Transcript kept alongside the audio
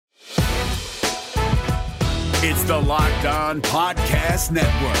It's the Locked On Podcast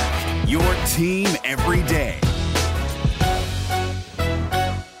Network, your team every day.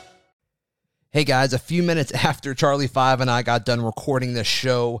 Hey guys, a few minutes after Charlie 5 and I got done recording this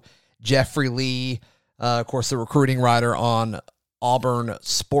show, Jeffrey Lee, of course the recruiting writer on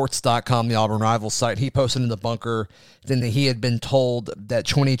auburnsports.com, the Auburn Rivals site, he posted in the bunker that he had been told that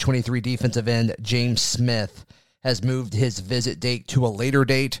 2023 defensive end James Smith has moved his visit date to a later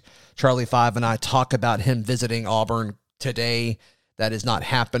date. Charlie 5 and I talk about him visiting Auburn today. That is not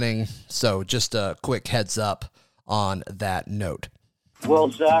happening, so just a quick heads up on that note. Well,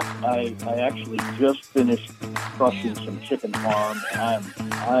 Zach, I actually just finished crushing some chicken parm,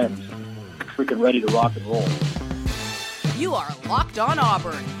 and I am freaking ready to rock and roll. You are Locked On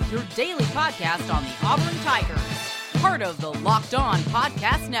Auburn, your daily podcast on the Auburn Tigers. Part of the Locked On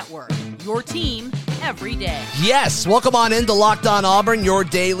Podcast Network, your team every day. Yes, welcome on into Locked On Auburn, your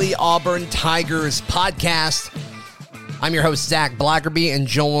daily Auburn Tigers podcast. I'm your host, Zach Blackerby, and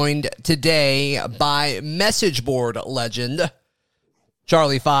joined today by message board legend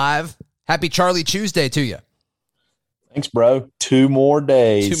Charlie 5. Happy Charlie Tuesday to you. Thanks, bro. 2 more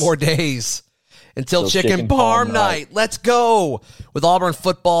days. 2 more days until Chicken Parm Night. Let's go. With Auburn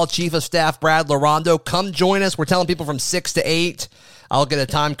Football Chief of Staff Brad Larondo. Come join us. We're telling people from 6 to 8. I'll get a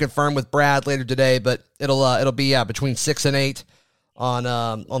time confirmed with Brad later today, but it'll be between 6 and 8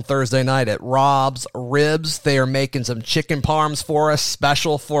 on Thursday night at Rob's Ribs. They are making some chicken parms for us,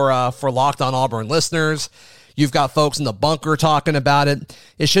 special for Locked On Auburn listeners. You've got folks in the bunker talking about it.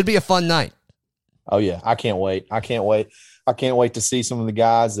 It should be a fun night. Oh, yeah. I can't wait. I can't wait to see some of the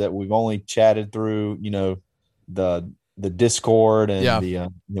guys that we've only chatted through, the Discord and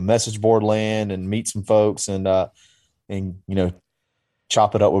the message board land, and meet some folks and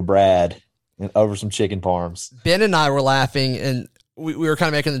chop it up with Brad and over some chicken parms. Ben and I were laughing, and we were kind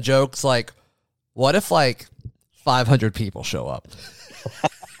of making the jokes like, what if 500 people show up?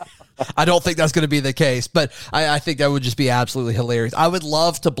 I don't think that's going to be the case, but I think that would just be absolutely hilarious. I would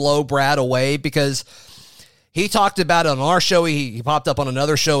love to blow Brad away because he talked about it on our show. He popped up on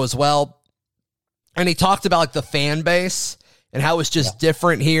another show as well, and he talked about the fan base and how it's just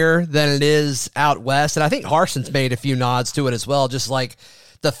different here than it is out west. And I think Harsin's made a few nods to it as well. Just like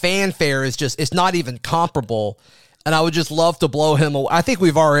the fanfare is it's not even comparable. And I would just love to blow him away. I think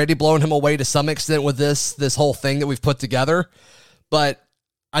we've already blown him away to some extent with this whole thing that we've put together, but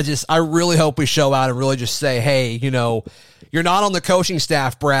I really hope we show out and really just say, hey, you're not on the coaching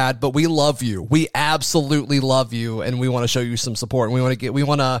staff, Brad, but we love you. We absolutely love you, and we want to show you some support. And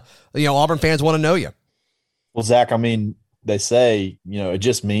Auburn fans want to know you. Well, Zach, they say, it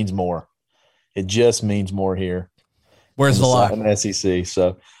just means more. It just means more here. Where's the line? In the SEC.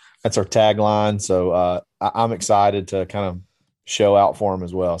 So that's our tagline. So I'm excited to kind of show out for him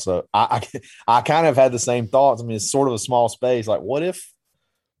as well. So I kind of had the same thoughts. It's sort of a small space. Like, what if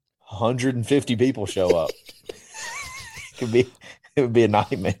 150 people show up? It would be a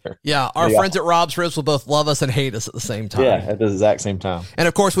nightmare. Yeah, our friends at Rob's Ribs will both love us and hate us at the same time. Yeah, at the exact same time. And,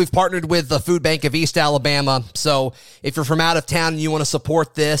 of course, we've partnered with the Food Bank of East Alabama. So if you're from out of town and you want to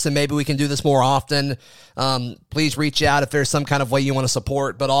support this, and maybe we can do this more often, please reach out if there's some kind of way you want to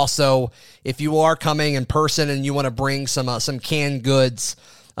support. But also, if you are coming in person and you want to bring some canned goods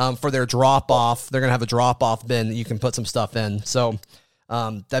for their drop-off, they're going to have a drop-off bin that you can put some stuff in. So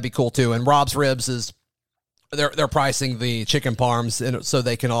that'd be cool, too. And Rob's Ribs is... They're pricing the chicken parms, and so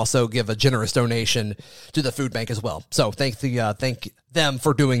they can also give a generous donation to the food bank as well. So thank them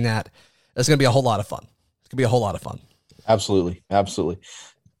for doing that. It's going to be a whole lot of fun. Absolutely,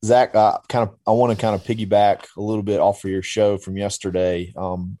 Zach. I want to piggyback a little bit off of your show from yesterday.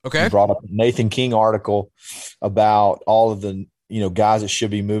 Okay. You brought up a Nathan King article about all of the guys that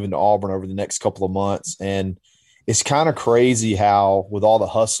should be moving to Auburn over the next couple of months, and it's kind of crazy how with all the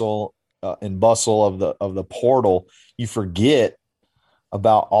hustle and bustle of the portal, you forget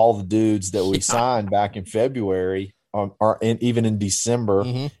about all the dudes that we signed back in February or even in December.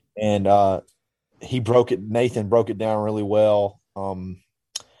 Mm-hmm. And Nathan broke it down really well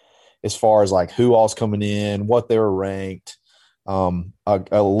as far as like who all's coming in, what they were ranked, a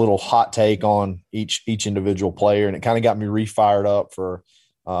little hot take on each individual player. And it kind of got me refired up for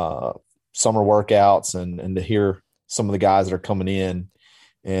summer workouts and to hear some of the guys that are coming in.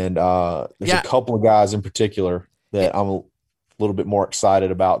 And there's a couple of guys in particular that I'm a little bit more excited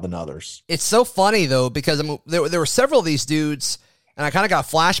about than others. It's so funny, though, because there were several of these dudes, and I kind of got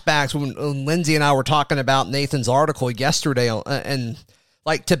flashbacks when Lindsay and I were talking about Nathan's article yesterday. And,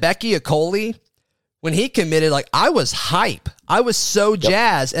 like, Tebeki Akoli, when he committed, like, I was hype. I was so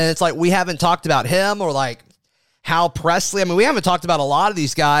jazzed. And it's like we haven't talked about him or, like, Hal Presley. I mean, we haven't talked about a lot of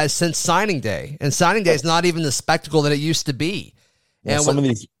these guys since signing day, and signing day is not even the spectacle that it used to be. Yeah, and some of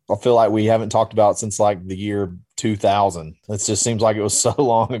these I feel like we haven't talked about since like the year 2000. It just seems like it was so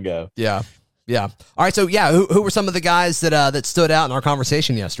long ago. Yeah. Yeah. All right. So yeah, who were some of the guys that stood out in our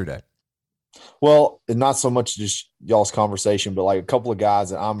conversation yesterday? Well, and not so much just y'all's conversation, but like a couple of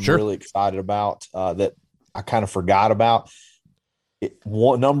guys that I'm Sure. really excited about that I kind of forgot about.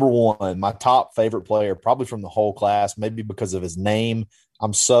 Number one, my top favorite player, probably from the whole class, maybe because of his name.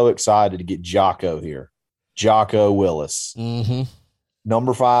 I'm so excited to get Jocko here. Jocko Willis. Mm-hmm.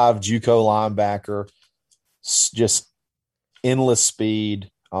 Number 5, JUCO linebacker. Just endless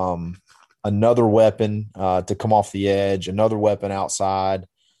speed. Another weapon to come off the edge, another weapon outside.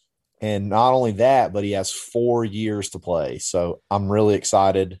 And not only that, but he has 4 years to play. So I'm really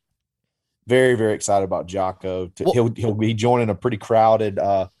excited. Very, very excited about Jocko. He'll be joining a pretty crowded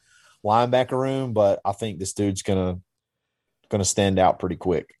linebacker room, but I think this dude's gonna stand out pretty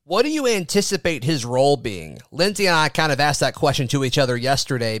quick. What do you anticipate his role being? Lindsay and I kind of asked that question to each other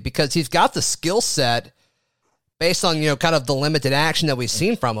yesterday because he's got the skill set based on, kind of the limited action that we've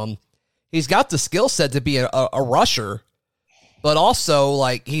seen from him. He's got the skill set to be a rusher, but also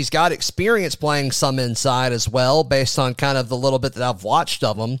like he's got experience playing some inside as well based on kind of the little bit that I've watched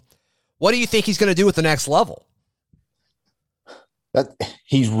of him. What do you think he's going to do at the next level? That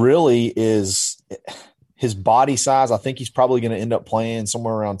he really is his body size. I think he's probably going to end up playing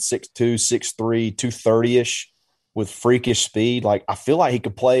somewhere around 6'2", 6'3", 230-ish with freakish speed. Like I feel like he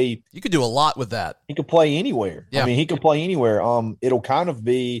could play. You could do a lot with that. He could play anywhere. Yeah. I mean, he could play anywhere. It'll kind of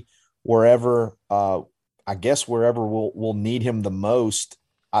be wherever, I guess wherever we'll need him the most.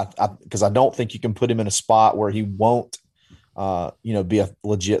 Because I don't think you can put him in a spot where he won't, be a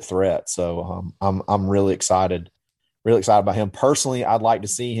legit threat. So I'm really excited about him. Personally, I'd like to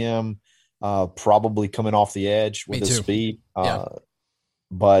see him probably coming off the edge with his speed.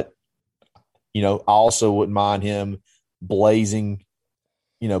 But, I also wouldn't mind him blazing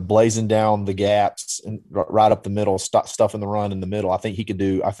down the gaps and right up the middle, stuff in the run in the middle. I think he could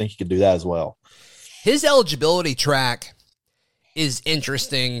do that as well. His eligibility track is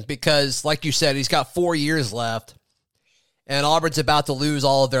interesting because, like you said, he's got 4 years left. And Auburn's about to lose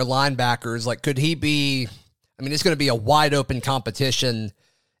all of their linebackers. Like, could he be – I mean, it's going to be a wide-open competition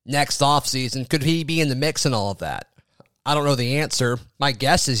next offseason. Could he be in the mix and all of that? I don't know the answer. My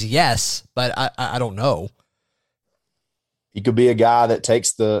guess is yes, but I don't know. He could be a guy that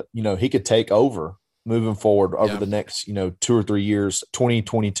takes he could take over moving forward over the next, 2 or 3 years,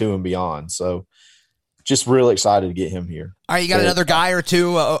 2022 and beyond. So just really excited to get him here. All right, you got another guy or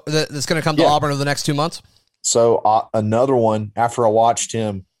two that's going to come to Auburn over the next 2 months? So another one, after I watched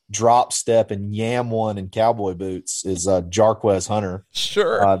him drop step and yam one in cowboy boots, is Jarquez Hunter.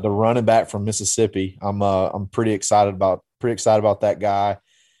 Sure. The running back from Mississippi. I'm pretty excited about that guy.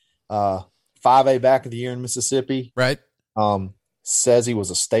 5A back of the year in Mississippi. Right. Says he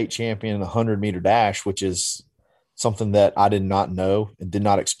was a state champion in the 100-meter dash, which is something that I did not know and did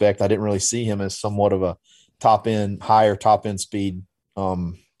not expect. I didn't really see him as somewhat of a higher top end speed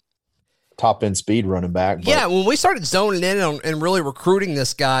running back. But yeah, when we started zoning in and really recruiting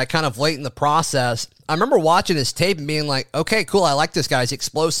this guy kind of late in the process, I remember watching his tape and being like, okay, cool, I like this guy. He's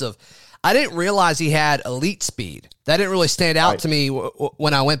explosive. I didn't realize he had elite speed. That didn't really stand out to me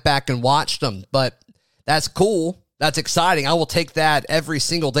when I went back and watched him, but that's cool. That's exciting. I will take that every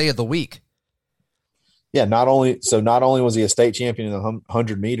single day of the week. Yeah, not only was he a state champion in the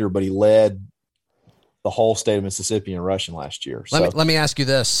 100-meter, but he led the whole state of Mississippi in rushing last year. Let me ask you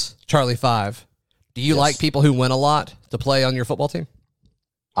this, Charlie 5. Do you like people who win a lot to play on your football team?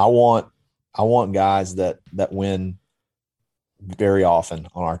 I want guys that win very often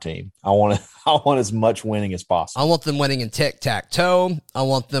on our team. I want as much winning as possible. I want them winning in tic-tac-toe. I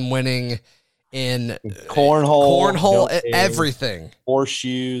want them winning in cornhole, everything.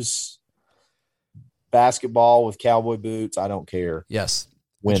 Horseshoes, basketball with cowboy boots. I don't care. Yes.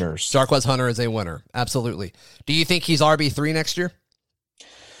 Winners. Jarquez Hunter is a winner. Absolutely. Do you think he's RB3 next year?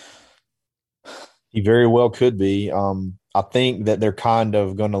 He very well could be. I think that they're kind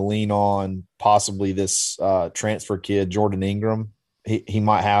of going to lean on possibly this transfer kid, Jordan Ingram. He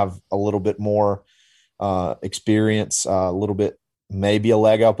might have a little bit more experience, a little bit, maybe a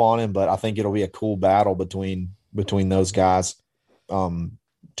leg up on him, but I think it'll be a cool battle between those guys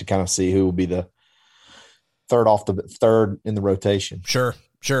to kind of see who will be the third in the rotation. Sure.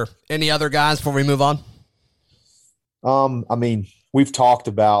 Any other guys before we move on? I mean, we've talked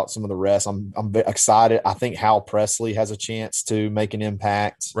about some of the rest. I'm excited. I think Hal Presley has a chance to make an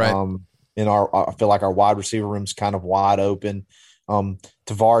impact. Right. I feel like our wide receiver room's kind of wide open.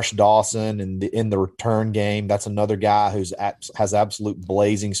 Tavares Dawson in the return game. That's another guy who's has absolute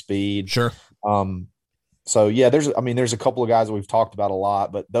blazing speed. Sure. So yeah, there's a couple of guys that we've talked about a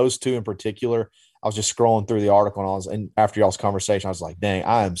lot, but those two in particular, I was just scrolling through the article and after y'all's conversation, I was like, dang,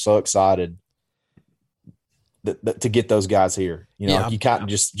 I am so excited to get those guys here. You can't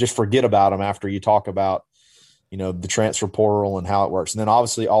just forget about them after you talk about, the transfer portal and how it works. And then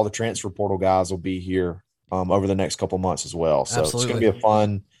obviously all the transfer portal guys will be here over the next couple of months as well. So Absolutely. It's going to be a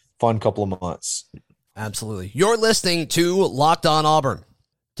fun couple of months. Absolutely. You're listening to Locked On Auburn.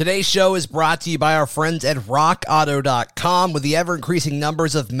 Today's show is brought to you by our friends at rockauto.com. With the ever-increasing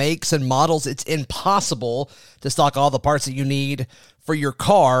numbers of makes and models, it's impossible to stock all the parts that you need for your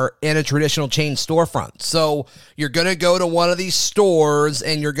car in a traditional chain storefront. So you're going to go to one of these stores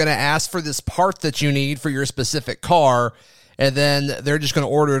and you're going to ask for this part that you need for your specific car, and then they're just going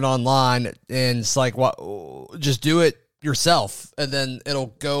to order it online, and it's like, what? Just do it yourself, and then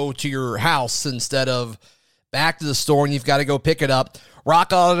it'll go to your house instead of back to the store, and you've got to go pick it up.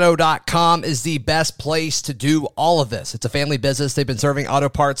 RockAuto.com is the best place to do all of this. It's a family business. They've been serving auto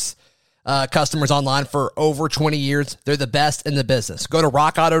parts customers online for over 20 years. They're the best in the business. Go to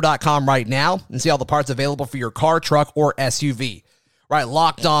RockAuto.com right now and see all the parts available for your car, truck, or SUV. Right,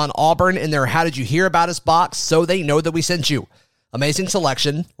 Locked On Auburn in their How Did You Hear About Us box, so they know that we sent you. Amazing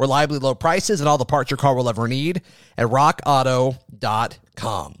selection, reliably low prices, and all the parts your car will ever need at RockAuto.com.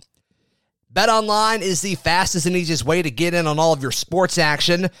 BetOnline is the fastest and easiest way to get in on all of your sports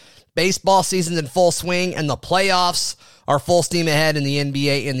action. Baseball season's in full swing, and the playoffs are full steam ahead in the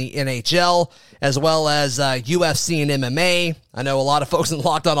NBA and the NHL, as well as UFC and MMA. I know a lot of folks in the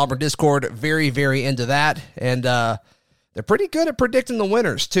Locked On Auburn Discord very, very into that, and they're pretty good at predicting the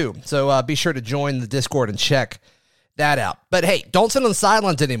winners, too. So be sure to join the Discord and check that out. But hey, don't sit on the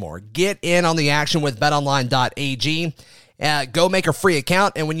sidelines anymore. Get in on the action with betonline.ag. Go make a free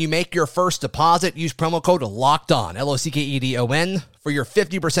account, and when you make your first deposit, use promo code LOCKEDON, LOCKEDON, for your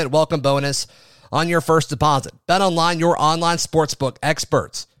 50% welcome bonus on your first deposit. BetOnline, your online sportsbook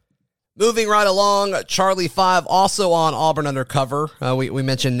experts. Moving right along, Charlie 5, also on Auburn Undercover. We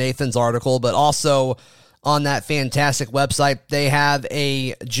mentioned Nathan's article, but also on that fantastic website, they have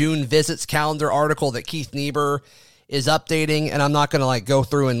a June visits calendar article that Keith Niebuhr is updating, and I'm not going to go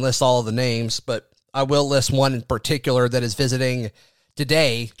through and list all of the names, but I will list one in particular that is visiting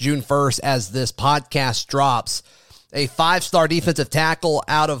today, June 1st, as this podcast drops. A 5-star defensive tackle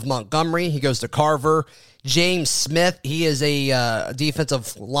out of Montgomery. He goes to Carver. James Smith, he is a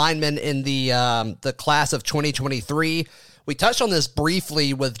defensive lineman in the class of 2023. We touched on this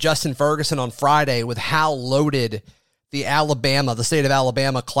briefly with Justin Ferguson on Friday with how loaded the state of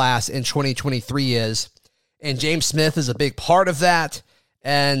Alabama class in 2023 is. And James Smith is a big part of that.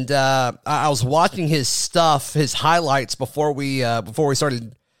 And I was watching his stuff, his highlights before we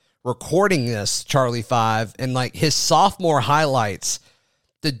started recording this, Charlie 5, and his sophomore highlights,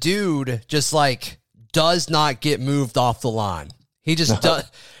 the dude just does not get moved off the line. He just does.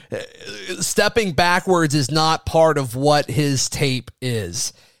 Stepping backwards is not part of what his tape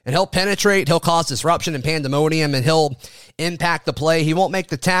is. And he'll penetrate, he'll cause disruption and pandemonium, and he'll impact the play. He won't make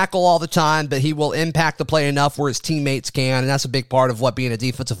the tackle all the time, but he will impact the play enough where his teammates can, and that's a big part of what being a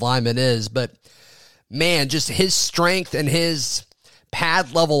defensive lineman is. But, man, just his strength and his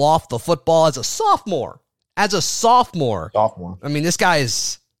pad level off the football as a sophomore. I mean, this guy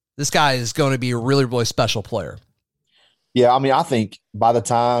is going to be a really, really special player. Yeah, I mean, I think by the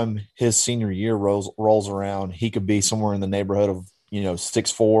time his senior year rolls around, he could be somewhere in the neighborhood of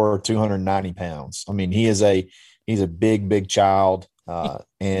 6'4", 290 pounds. I mean, he's a big child,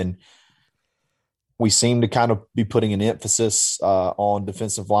 and we seem to kind of be putting an emphasis on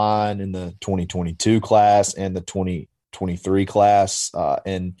defensive line in the 2022 class and the 2023 class,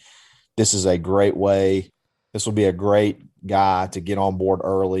 and this is a great way. This will be a great guy to get on board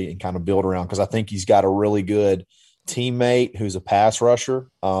early and kind of build around, because I think he's got a really good teammate who's a pass rusher,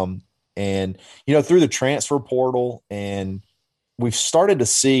 and through the transfer portal, and we've started to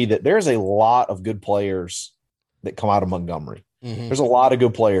see that there's a lot of good players that come out of Montgomery. Mm-hmm. There's a lot of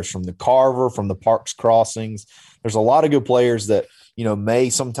good players from the Carver, from the Parks Crossings. There's a lot of good players that,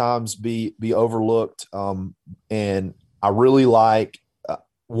 may sometimes be overlooked. And I really like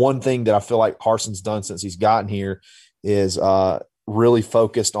one thing that I feel like Harsin's done since he's gotten here is really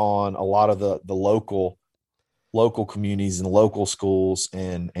focused on a lot of the local communities and local schools,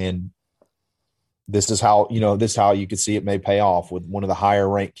 and this is how you can see it may pay off with one of the higher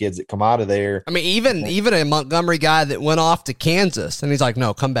ranked kids that come out of there. I mean, even a Montgomery guy that went off to Kansas, and he's like,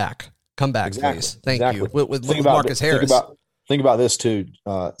 no, come back, exactly. Please. Thank you. With Marcus Harris. Think about this too,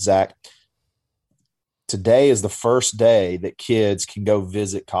 Zach. today is the first day that kids can go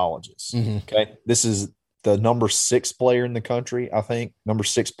visit colleges. Mm-hmm. Okay. This is the number 6 player in the country, I think. Number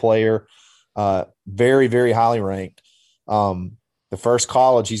 6 player, very, very highly ranked. The first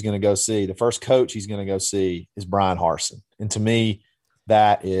college he's going to go see, the first coach he's going to go see is Brian Harsin. And to me,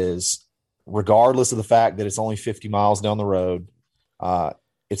 that is, regardless of the fact that it's only 50 miles down the road,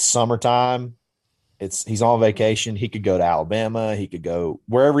 it's summertime. He's on vacation. He could go to Alabama. He could go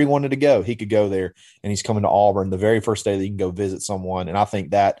wherever he wanted to go. He could go there, and he's coming to Auburn the very first day that he can go visit someone. And I think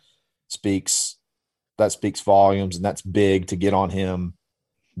that speaks volumes, and that's big to get on him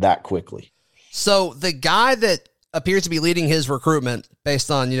that quickly. So the guy that appears to be leading his recruitment based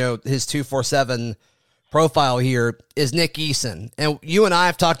on, his 247 profile here is Nick Eason. And you and I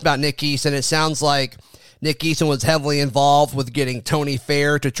have talked about Nick Eason. It sounds like Nick Eason was heavily involved with getting Tony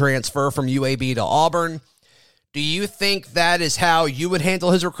Fair to transfer from UAB to Auburn. Do you think that is how you would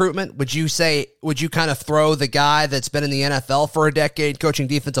handle his recruitment? Would you kind of throw the guy that's been in the NFL for a decade coaching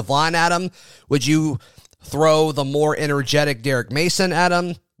defensive line at him? Would you throw the more energetic Derek Mason at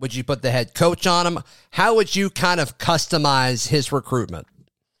him? Would you put the head coach on him? How would you kind of customize his recruitment?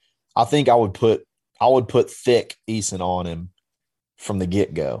 I think I would put thick Eason on him from the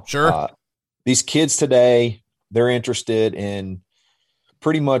get-go. Sure. These kids today, they're interested in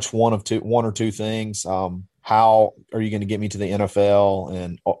pretty much one or two things. How are you going to get me to the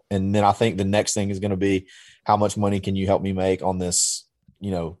NFL? And then I think the next thing is going to be, how much money can you help me make on this,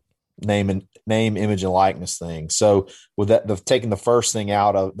 name, image, and likeness thing. So with that, taking the first thing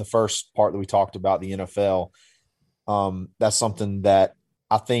out of the first part that we talked about, the NFL, that's something that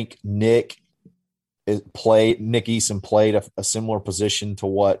I think Nick Eason played a similar position to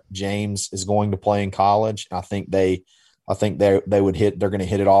what James is going to play in college. I think they're going to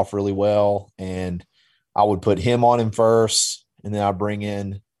hit it off really well. And I would put him on him first, and then I bring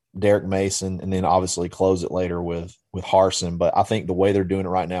in Derek Mason, and then obviously close it later with Harsin. But I think the way they're doing it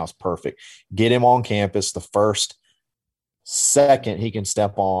right now is perfect. Get him on campus the first second he can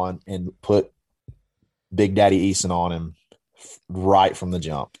step on, and put Big Daddy Eason on him right from the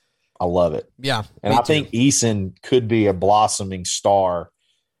jump. I love it. Yeah. And I think Eason could be a blossoming star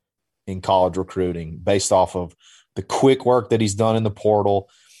in college recruiting based off of the quick work that he's done in the portal.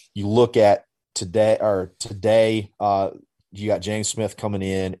 You look at today, you got James Smith coming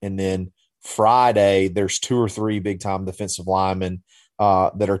in, and then Friday there's 2 or 3 big-time defensive linemen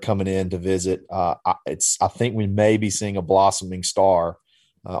that are coming in to visit. I think we may be seeing a blossoming star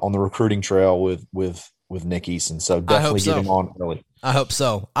on the recruiting trail with Nick Eason. So definitely get him on early. I hope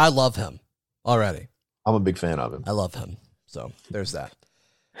so. I love him already. I'm a big fan of him. I love him. So there's that.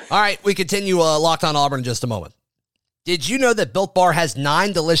 All right, we continue Locked on Auburn in just a moment. Did you know that Built Bar has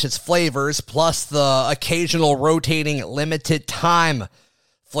 9 delicious flavors plus the occasional rotating limited time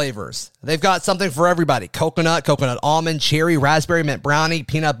flavors? They've got something for everybody. Coconut almond, cherry, raspberry, mint brownie,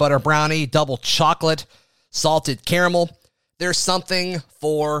 peanut butter brownie, double chocolate, salted caramel. There's something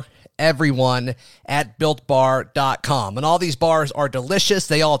for everyone at BuiltBar.com. And all these bars are delicious.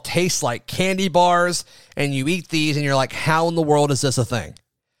 They all taste like candy bars. And you eat these and you're like, how in the world is this a thing?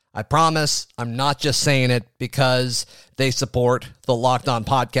 I promise I'm not just saying it because they support the Locked On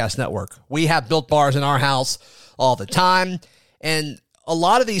Podcast Network. We have Built Bars in our house all the time. And a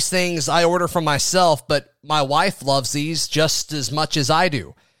lot of these things I order from myself, but my wife loves these just as much as I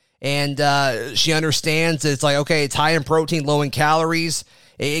do. And she understands that it's like, okay, it's high in protein, low in calories.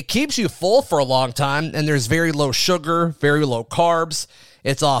 It keeps you full for a long time, and there's very low sugar, very low carbs.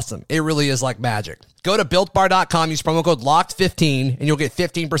 It's awesome. It really is like magic. Go to BuiltBar.com, use promo code LOCKED15, and you'll get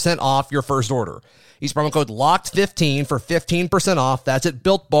 15% off your first order. Use promo code LOCKED15 for 15% off. That's at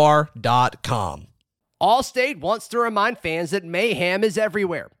BuiltBar.com. Allstate wants to remind fans that mayhem is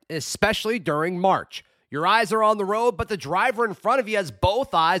everywhere, especially during March. Your eyes are on the road, but the driver in front of you has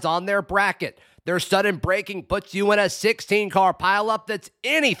both eyes on their bracket. Their sudden braking puts you in a 16-car pileup that's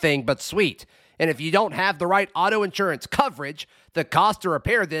anything but sweet. And if you don't have the right auto insurance coverage, the cost to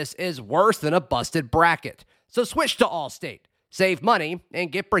repair this is worse than a busted bracket. So switch to Allstate, save money,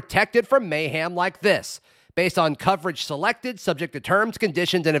 and get protected from mayhem like this. Based on coverage selected, subject to terms,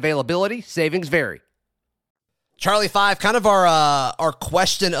 conditions, and availability, savings vary. Charlie 5, kind of our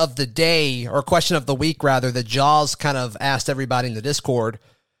question of the day, or question of the week, rather, that Jaws kind of asked everybody in the Discord.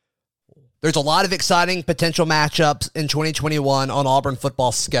 There's a lot of exciting potential matchups in 2021 on Auburn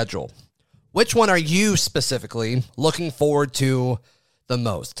football's schedule. Which one are you specifically looking forward to the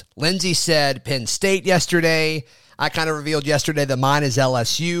most? Lindsay said Penn State yesterday. I kind of revealed yesterday that mine is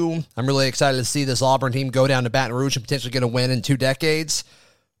LSU. I'm really excited to see this Auburn team go down to Baton Rouge and potentially get a win in 2 decades.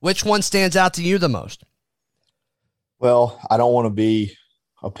 Which one stands out to you the most? Well, I don't want to be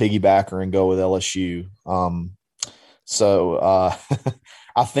a piggybacker and go with LSU. So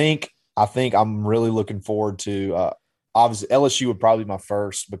I think I'm really looking forward to obviously LSU would probably be my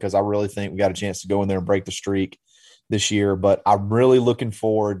first because I really think we got a chance to go in there and break the streak this year. But I'm really looking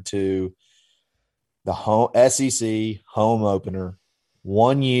forward to the SEC home opener,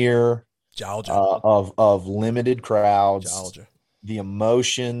 1 year Georgia. Of limited crowds, Georgia. the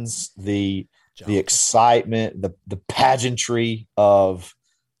emotions, the Georgia. excitement, the pageantry of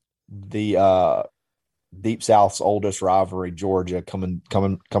the Deep South's oldest rivalry, Georgia, coming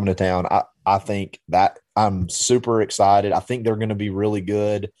to town. I think that I'm super excited. I think they're going to be really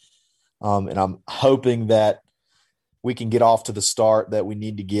good, and I'm hoping that we can get off to the start that we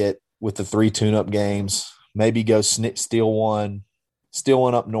need to get with the 3 tune-up games. Maybe go steal one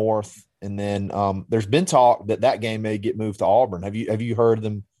up north, and then there's been talk that game may get moved to Auburn. Have you heard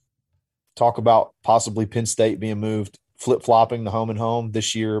them talk about possibly Penn State being moved, flip-flopping the home and home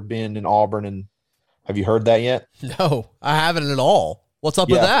this year, being in Auburn? And have you heard that yet? No, I haven't at all. What's up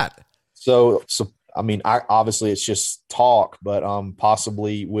with that? So I mean, obviously it's just talk, but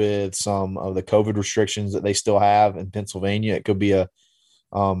possibly with some of the COVID restrictions that they still have in Pennsylvania, it could be a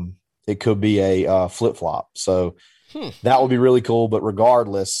flip flop. So that would be really cool. But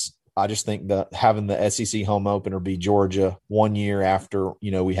regardless, I just think that having the SEC home opener be Georgia 1 year after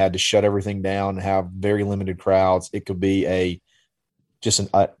we had to shut everything down and have very limited crowds, it could be just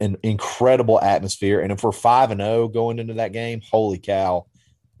an incredible atmosphere. And if we're 5-0 going into that game, holy cow,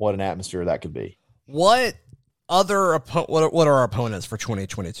 what an atmosphere that could be. What other what are our opponents for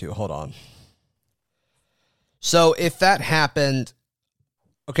 2022? Hold on. So if that happened,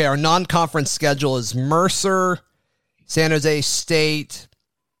 okay, our non-conference schedule is Mercer, San Jose State,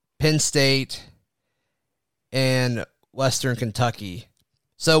 Penn State, and Western Kentucky.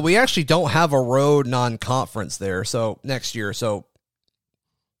 So we actually don't have a road non-conference there. So next year, so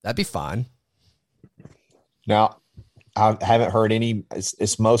that'd be fine. Now, I haven't heard any.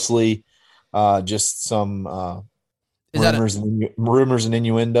 It's mostly just some rumors and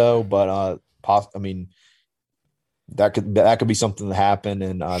innuendo, but I mean, that could be something that happened,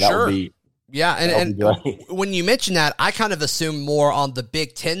 and that sure. would be. Yeah, and when you mention that, I kind of assume more on the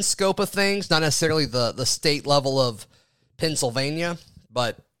Big Ten scope of things, not necessarily the state level of Pennsylvania,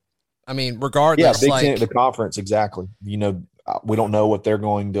 but I mean, regardless. Yeah, Big Ten, the conference, exactly. We don't know what they're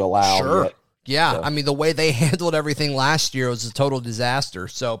going to allow. Sure. Yet. Yeah, So. I mean, the way they handled everything last year was a total disaster.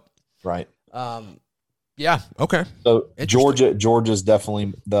 So, right. Yeah, okay. So Georgia's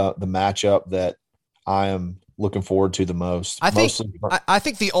definitely the matchup that I am looking forward to the most. I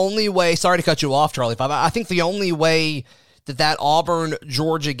think the only way, sorry to cut you off, Charlie, but I think the only way that Auburn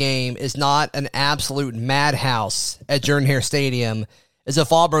Georgia game is not an absolute madhouse at Jordan-Hare Stadium is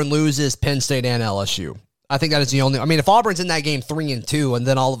if Auburn loses Penn State and LSU. I think that is the only. I mean, if Auburn's in that game 3-2, and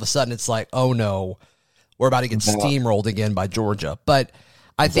then all of a sudden it's like, oh no, we're about to get steamrolled again by Georgia. But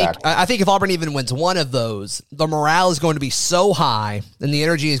I think if Auburn even wins one of those, the morale is going to be so high, and the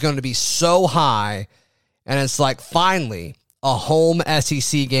energy is going to be so high. And it's like, finally, a home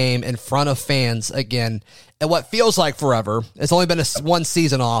SEC game in front of fans again. And what feels like forever. It's only been one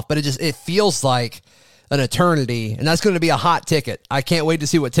season off, but it feels like an eternity. And that's going to be a hot ticket. I can't wait to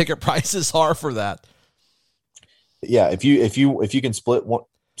see what ticket prices are for that. Yeah, if you can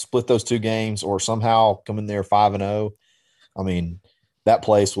split those two games or somehow come in there 5-0, I mean, that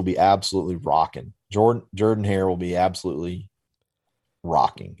place will be absolutely rocking. Jordan-Hare will be absolutely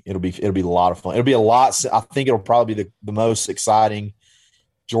rocking. It'll be a lot of fun. It'll be a lot. I think it'll probably be the most exciting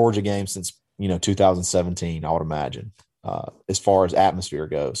Georgia game since 2017. I would imagine, as far as atmosphere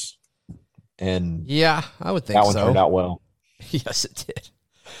goes. And yeah, I would think that one turned out well. Yes, it did.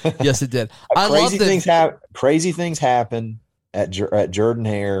 Yes, it did. Crazy things happen at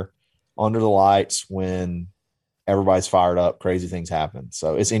Jordan-Hare under the lights when everybody's fired up. Crazy things happen.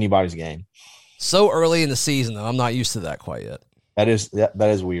 So it's anybody's game. So early in the season, though, I'm not used to that quite yet. That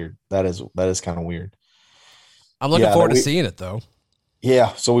is weird. That is kind of weird. I'm looking forward to seeing it, though.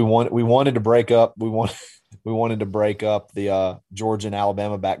 Yeah. So we wanted to break up. We wanted to break up the Georgia and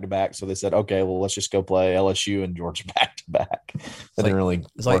Alabama back to back. So they said, okay, well, let's just go play LSU and Georgia back to back. That didn't really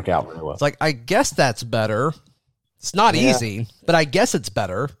work out very well. It's like, I guess that's better. It's not easy, but I guess it's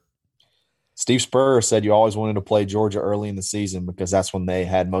better. Steve Spurrier said you always wanted to play Georgia early in the season because that's when they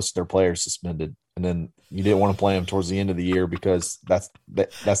had most of their players suspended, and then you didn't want to play them towards the end of the year because that's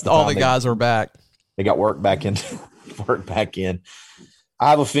all the guys are back. They got work back in. I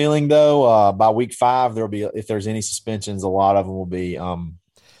have a feeling though, by week 5 there'll be, if there's any suspensions, a lot of them will be. I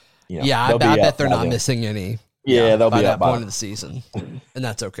bet they're not missing any. Yeah, they'll by be that up by point of the season, and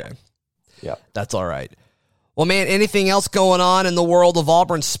that's okay. Yeah, that's all right. Well, man, anything else going on in the world of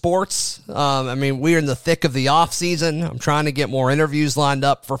Auburn sports? I mean, we're in the thick of the off season. I'm trying to get more interviews lined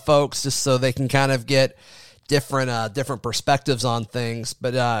up for folks just so they can kind of get different perspectives on things.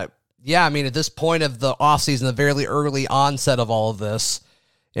 But yeah, I mean, at this point of the off season, the very early onset of all of this,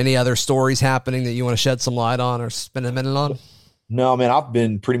 any other stories happening that you want to shed some light on or spend a minute on? No, man, I've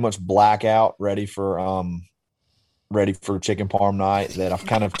been pretty much blackout, ready for chicken parm night. That I've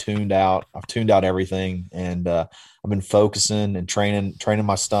kind of tuned out. I've tuned out everything, and I've been focusing and training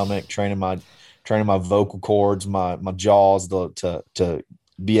my stomach, training my vocal cords, my jaws to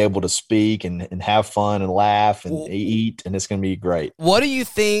be able to speak and have fun and laugh and eat, and it's going to be great. What do you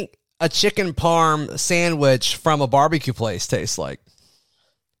think a chicken parm sandwich from a barbecue place tastes like?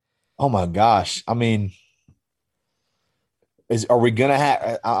 Oh my gosh. I mean, are we going to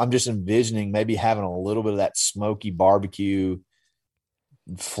have, I'm just envisioning maybe having a little bit of that smoky barbecue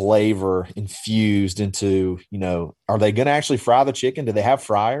flavor infused into, are they going to actually fry the chicken? Do they have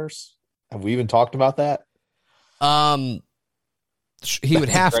fryers? Have we even talked about that? He would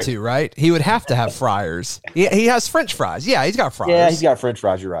have to, right? He would have to have fryers. He has French fries. Yeah, he's got fryers. Yeah, he's got French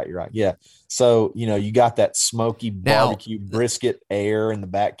fries. You're right. Yeah. So, you got that smoky barbecue brisket air in the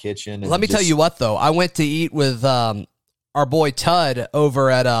back kitchen. Let me tell you what, though. I went to eat with our boy Tud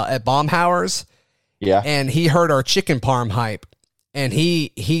over at Baumhauer's. Yeah. And he heard our chicken parm hype. And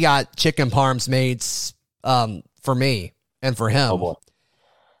he got chicken parms made for me and for him. Oh, boy.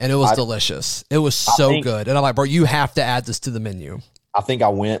 And it was delicious. It was so good. And I'm like, bro, you have to add this to the menu. I think I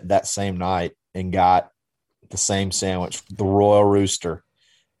went that same night and got the same sandwich, the Royal Rooster,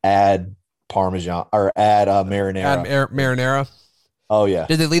 add Parmesan or add marinara. Add marinara. Oh, yeah.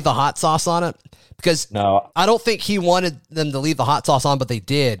 Did they leave the hot sauce on it? Because no, I don't think he wanted them to leave the hot sauce on, but they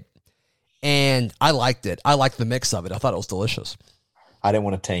did. And I liked it. I liked the mix of it. I thought it was delicious. I didn't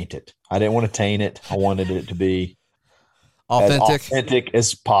want to taint it. I wanted it to be authentic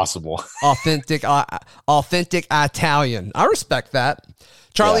as possible. authentic Italian. I respect that.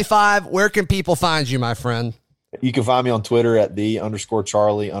 Charlie 5, where can people find you, my friend? You can find me on Twitter at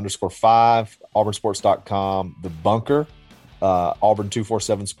 _Charlie_5, auburnsports.com, The Bunker, Auburn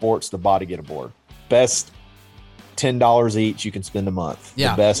 247 Sports, The Body Get Aboard. Best $10 each you can spend a month.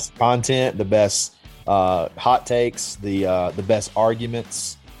 Yeah. The best content, the best hot takes, the best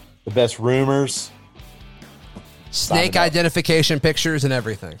arguments, the best rumors. Snake identification pictures and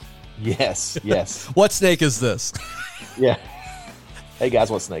everything. Yes. What snake is this? Yeah. Hey, guys,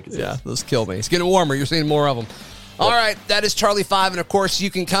 what snake is this? Yeah, those kill me. It's getting warmer. You're seeing more of them. All right, that is Charlie 5. And, of course, you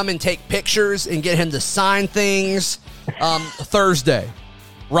can come and take pictures and get him to sign things Thursday.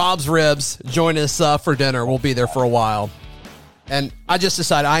 Rob's Ribs. Join us for dinner. We'll be there for a while. And I just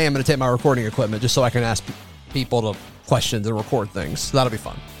decided I am going to take my recording equipment just so I can ask people to questions and record things. So that'll be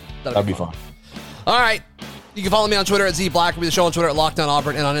fun. That'll be fun. All right. You can follow me on Twitter at ZBlack. We'll be the show on Twitter at Locked On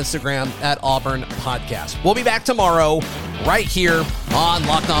Auburn and on Instagram at Auburn Podcast. We'll be back tomorrow right here on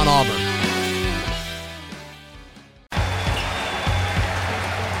Locked On Auburn.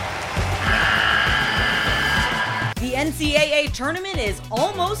 The NCAA tournament is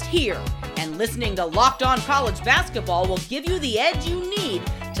almost here, and listening to Locked On College Basketball will give you the edge you need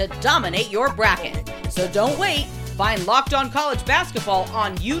to dominate your bracket. So don't wait. Find Locked On College Basketball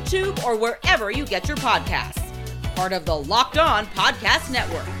on YouTube or wherever you get your podcasts. Part of the Locked On Podcast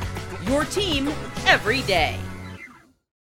Network. Your team every day.